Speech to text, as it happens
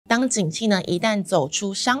当景气呢一旦走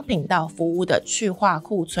出商品到服务的去化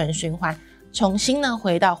库存循环，重新呢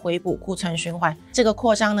回到回补库存循环，这个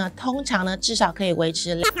扩张呢通常呢至少可以维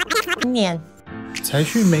持2年。财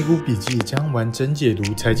讯美股笔记将完整解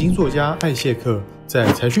读财经作家艾谢克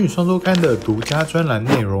在财讯双周刊的独家专栏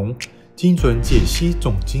内容，精准解析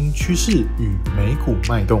总经趋势与美股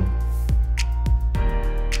脉动。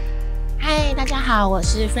嗨，大家好，我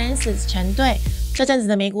是 Francis 陈队。这阵子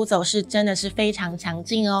的美股走势真的是非常强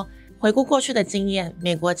劲哦。回顾过去的经验，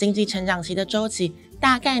美国经济成长期的周期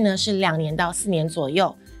大概呢是2年到4年左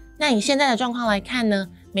右。那以现在的状况来看呢，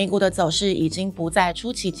美股的走势已经不在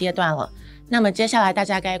初期阶段了。那么接下来大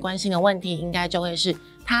家该关心的问题应该就会是，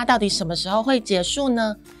它到底什么时候会结束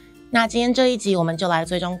呢？那今天这一集我们就来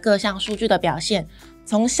追踪各项数据的表现，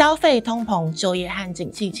从消费、通膨、就业和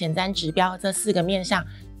景气前瞻指标这4个面向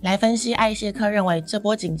来分析艾谢克认为这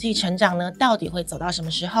波景气成长呢到底会走到什么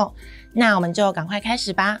时候。那我们就赶快开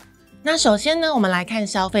始吧。那首先呢，我们来看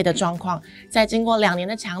消费的状况。在经过2年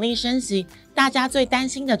的强力升息，大家最担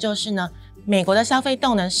心的就是呢，美国的消费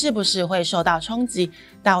动能是不是会受到冲击，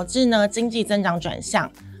导致呢经济增长转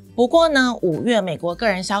向。不过呢，5月美国个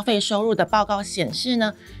人消费收入的报告显示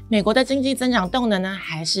呢，美国的经济增长动能呢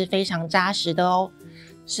还是非常扎实的哦。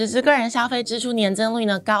实质个人消费支出年增率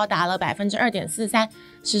呢高达了 2.43%，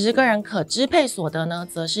 实质个人可支配所得呢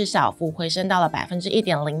则是小幅回升到了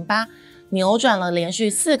 1.08%， 扭转了连续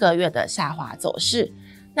4个月的下滑走势。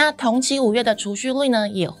那同期5月的储蓄率呢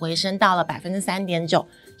也回升到了 3.9%，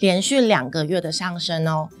 连续2个月的上升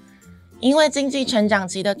哦。因为经济成长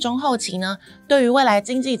期的中后期呢，对于未来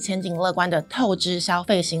经济前景乐观的透支消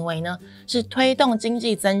费行为呢，是推动经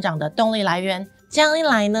济增长的动力来源。这样一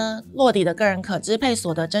来呢，落底的个人可支配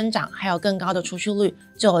所得增长，还有更高的储蓄率，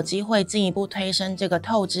就有机会进一步推升这个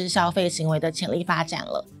透支消费行为的潜力发展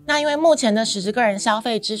了。那因为目前的实质个人消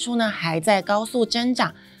费支出呢还在高速增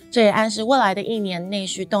长，这也暗示未来的1年内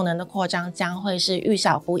需动能的扩张将会是遇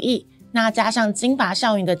小不易。那加上金发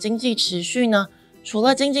效应的经济持续呢，除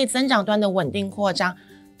了经济增长端的稳定扩张，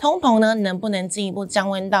通膨呢能不能进一步降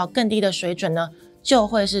温到更低的水准呢，就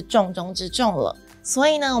会是重中之重了。所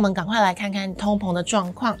以呢，我们赶快来看看通膨的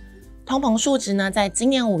状况。通膨数值呢，在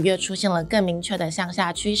今年5月出现了更明确的向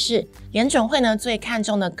下趋势。联准会呢最看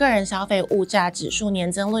重的个人消费物价指数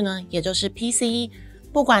年增率呢，也就是 PCE，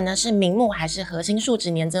 不管呢是名目还是核心数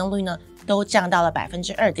值年增率呢，都降到了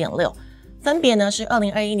 2.6%， 分别呢是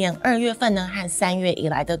2021年2月份呢和3月以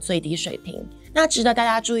来的最低水平。那值得大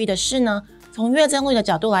家注意的是呢，从月增率的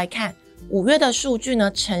角度来看，5月的数据呢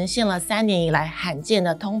呈现了3年以来罕见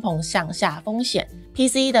的通膨向下风险。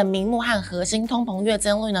PCE 的名目和核心通膨月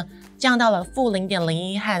增率呢降到了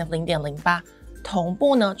-0.01 和 0.08， 同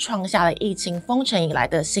步呢创下了疫情封城以来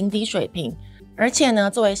的新低水平。而且呢，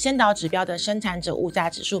作为先导指标的生产者物价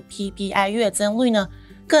指数 PPI 月增率呢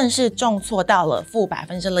更是重挫到了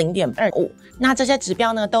-0.25%。那这些指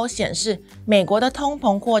标呢都显示美国的通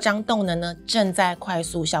膨扩张动能呢正在快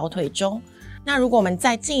速消退中。那如果我们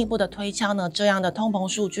再进一步的推敲呢，这样的通膨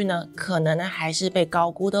数据呢可能呢还是被高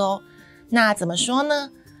估的哦。那怎么说呢？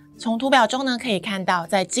从图表中呢可以看到，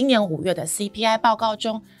在今年5月的 CPI 报告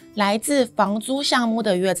中，来自房租项目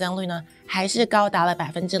的月增率呢还是高达了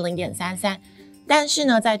 0.33%， 但是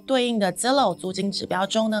呢在对应的 Zillow 租金指标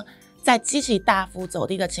中呢，在基期大幅走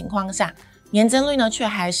低的情况下，年增率呢却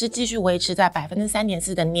还是继续维持在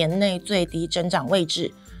 3.4% 的年内最低增长位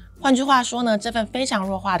置。换句话说呢，这份非常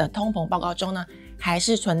弱化的通膨报告中呢，还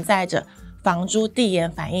是存在着房租递延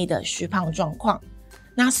反应的虚胖状况。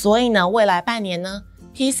那所以呢，未来半年呢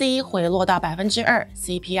 ，PCE 回落到 2%，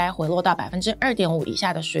 CPI 回落到 2.5% 以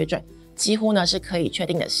下的水准，几乎呢是可以确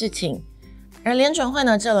定的事情。而联准会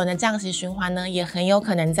呢，这轮的降息循环呢，也很有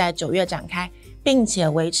可能在9月展开，并且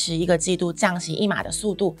维持1个季度降息1码的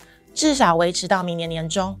速度，至少维持到明年年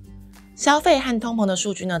中。消费和通膨的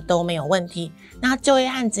数据呢都没有问题，那就业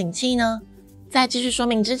和景气呢？在继续说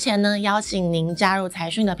明之前呢，邀请您加入财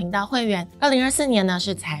讯的频道会员。2024年呢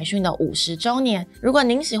是财讯的50周年，如果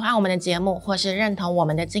您喜欢我们的节目，或是认同我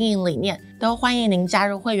们的经营理念，都欢迎您加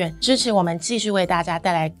入会员，支持我们继续为大家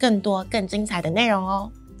带来更多更精彩的内容哦。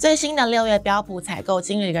最新的6月标普采购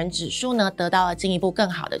经理人指数呢得到了进一步更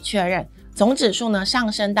好的确认，总指数呢上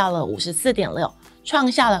升到了 54.6， 创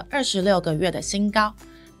下了26个月的新高。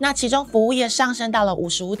那其中服务业上升到了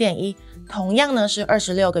 55.1， 同样呢是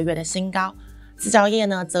26个月的新高。制造业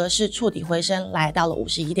呢则是触底回升，来到了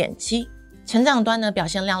 51.7。 成长端呢表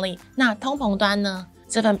现亮丽，那通膨端呢，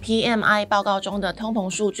这份 PMI 报告中的通膨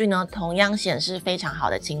数据呢同样显示非常好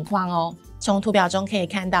的情况哦。从图表中可以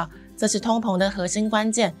看到，这是通膨的核心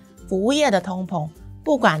关键，服务业的通膨，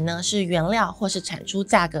不管呢是原料或是产出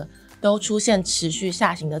价格，都出现持续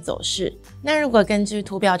下行的走势。那如果根据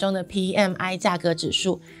图表中的 PMI 价格指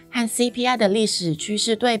数和 CPI 的历史趋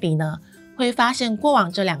势对比呢，会发现过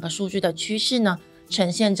往这2个数据的趋势呢，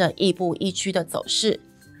呈现着亦步亦趋的走势。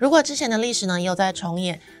如果之前的历史呢又在重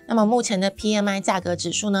演，那么目前的 PMI 价格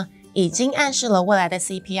指数呢，已经暗示了未来的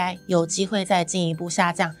CPI 有机会再进一步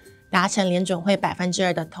下降，达成联准会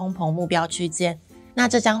 2% 的通膨目标区间。那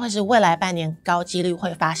这将会是未来半年高几率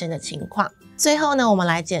会发生的情况。最后呢，我们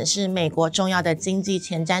来检视美国重要的经济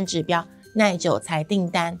前瞻指标耐久财订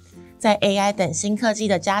单。在 AI 等新科技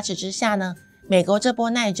的加持之下呢，美国这波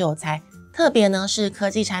耐久财特别呢是科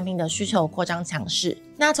技产品的需求扩张强势。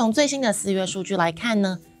那从最新的4月数据来看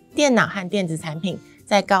呢，电脑和电子产品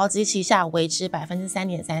在高基期下维持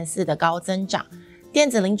 3.34% 的高增长，电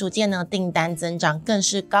子零组件呢订单增长更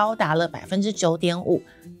是高达了 9.5%。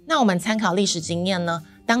那我们参考历史经验呢，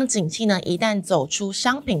当景气呢一旦走出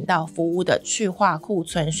商品到服务的去化库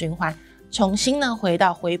存循环，重新呢回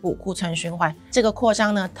到回补库存循环，这个扩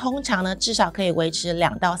张呢通常呢至少可以维持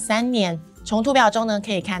2到3年。从图表中呢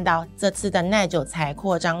可以看到，这次的耐久财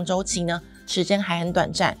扩张周期呢时间还很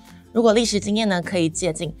短暂，如果历史经验呢可以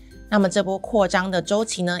借鉴，那么这波扩张的周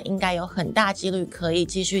期呢应该有很大几率可以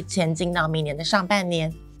继续前进到明年的上半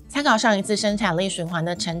年。参考上一次生产力循环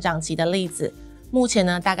的成长期的例子，目前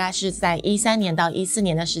呢大概是在13年到14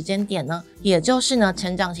年的时间点呢，也就是呢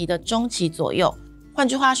成长期的中期左右。换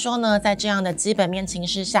句话说呢，在这样的基本面情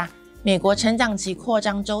势下，美国成长期扩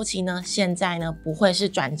张周期呢现在呢不会是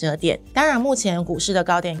转折点，当然目前股市的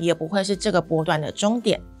高点也不会是这个波段的终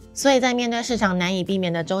点。所以在面对市场难以避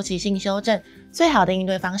免的周期性修正，最好的应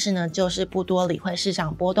对方式呢就是不多理会市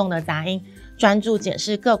场波动的杂音，专注检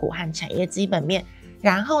视个股和产业基本面，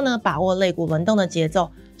然后呢把握类股轮动的节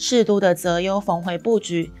奏，适度的择优逢回布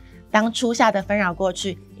局。当初夏的纷扰过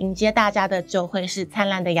去，迎接大家的就会是灿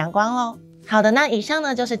烂的阳光咯。好的，那以上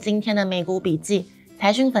呢就是今天的美股笔记。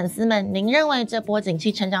财讯粉丝们，您认为这波景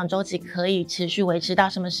气成长周期可以持续维持到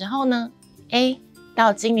什么时候呢？ A.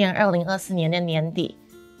 到今年2024年的年底，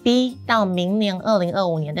 B. 到明年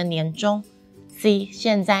2025年的年中， C.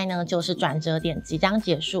 现在呢就是转折点即将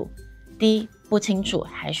结束， D. 不清楚，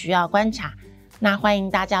还需要观察。那欢迎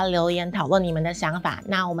大家留言讨论你们的想法，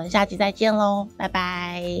那我们下期再见咯，拜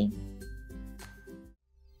拜。